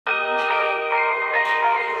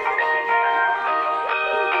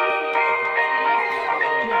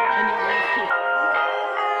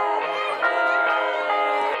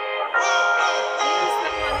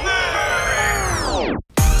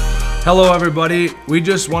Hello everybody, we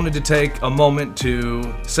just wanted to take a moment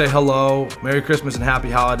to say hello, Merry Christmas and Happy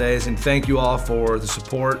Holidays, and thank you all for the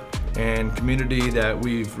support and community that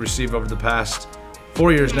we've received over the past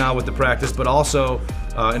 4 years now with the practice, but also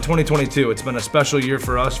in 2022. It's been a special year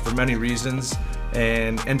for us for many reasons,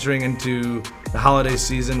 and entering into the holiday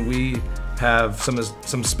season, we have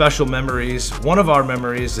some special memories. One of our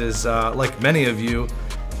memories is, like many of you,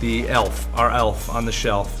 the elf, our elf on the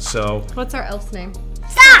shelf. So what's our elf's name?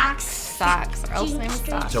 Socks. Our elf's name is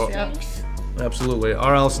Socks. So, absolutely.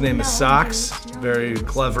 Our elf's name is Socks. Very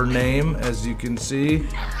clever name, as you can see.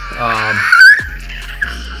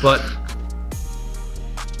 But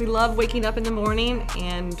we love waking up in the morning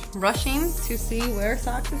and rushing to see where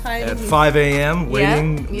Socks is hiding. At 5 a.m.,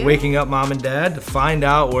 waking up mom and dad to find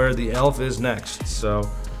out where the elf is next. So.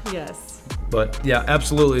 Yes. But yeah,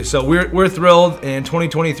 absolutely. So we're thrilled, and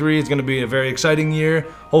 2023 is going to be a very exciting year.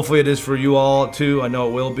 Hopefully it is for you all too. I know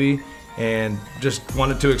it will be. And just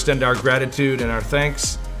wanted to extend our gratitude and our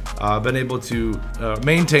thanks. Been able to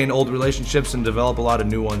maintain old relationships and develop a lot of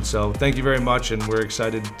new ones. So thank you very much, and we're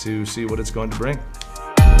excited to see what it's going to bring.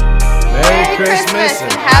 Merry Christmas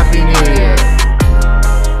and Happy New Year.